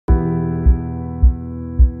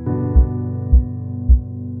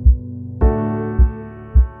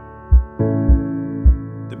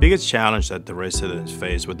biggest challenge that the residents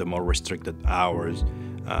face with the more restricted hours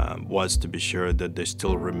was to be sure that they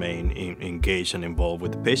still remain engaged and involved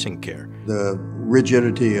with the patient care. The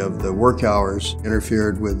rigidity of the work hours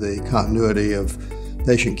interfered with the continuity of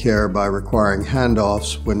patient care by requiring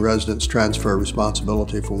handoffs when residents transfer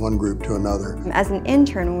responsibility from one group to another. As an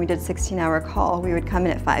intern, when we did 16-hour call, we would come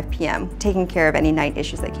in at 5 p.m. taking care of any night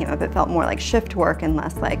issues that came up. It felt more like shift work and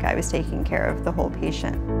less like I was taking care of the whole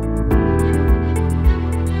patient.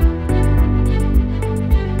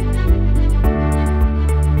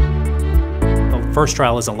 FIRST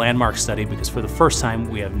trial is a landmark study because for the first time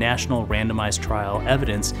we have national randomized trial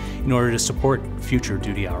evidence in order to support future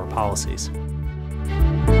duty hour policies.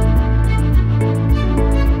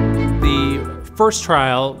 The FIRST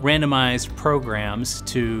trial randomized programs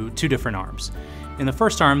to two different arms. In the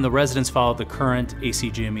first arm, the residents followed the current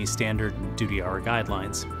ACGME standard duty hour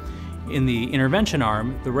guidelines. In the intervention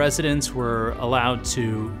arm, the residents were allowed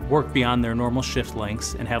to work beyond their normal shift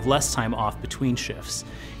lengths and have less time off between shifts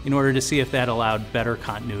in order to see if that allowed better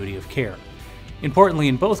continuity of care. Importantly,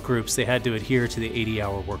 in both groups, they had to adhere to the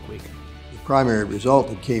 80-hour work week. The primary result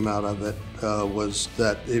that came out of it was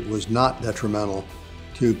that it was not detrimental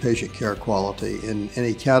to patient care quality in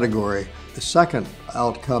any category. The second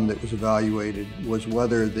outcome that was evaluated was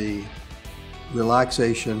whether the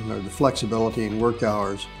relaxation or the flexibility in work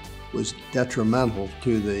hours was detrimental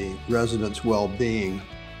to the residents' well-being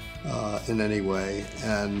in any way,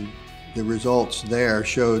 and the results there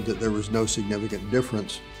showed that there was no significant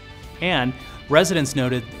difference. And residents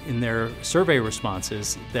noted in their survey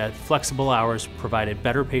responses that flexible hours provided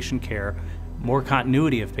better patient care, more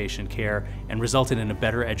continuity of patient care, and resulted in a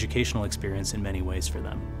better educational experience in many ways for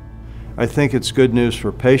them. I think it's good news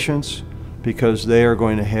for patients because they are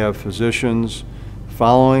going to have physicians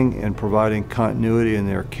following and providing continuity in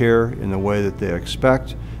their care in the way that they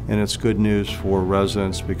expect, and it's good news for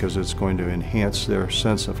residents because it's going to enhance their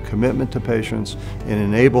sense of commitment to patients and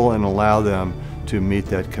enable and allow them to meet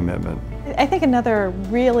that commitment. I think another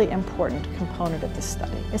really important component of this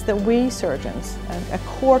study is that we surgeons, a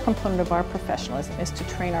core component of our professionalism is to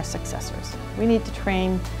train our successors. We need to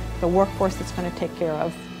train the workforce that's going to take care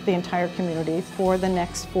of the entire community for the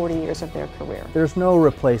next 40 years of their career. There's no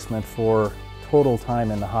replacement for total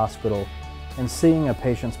time in the hospital and seeing a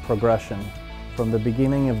patient's progression from the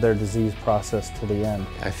beginning of their disease process to the end.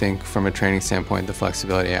 I think from a training standpoint, the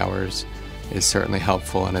flexibility hours is certainly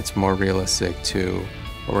helpful, and it's more realistic to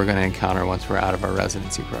what we're going to encounter once we're out of our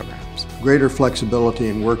residency programs. Greater flexibility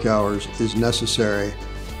in work hours is necessary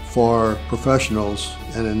for professionals,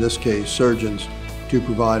 and in this case surgeons, to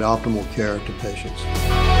provide optimal care to patients.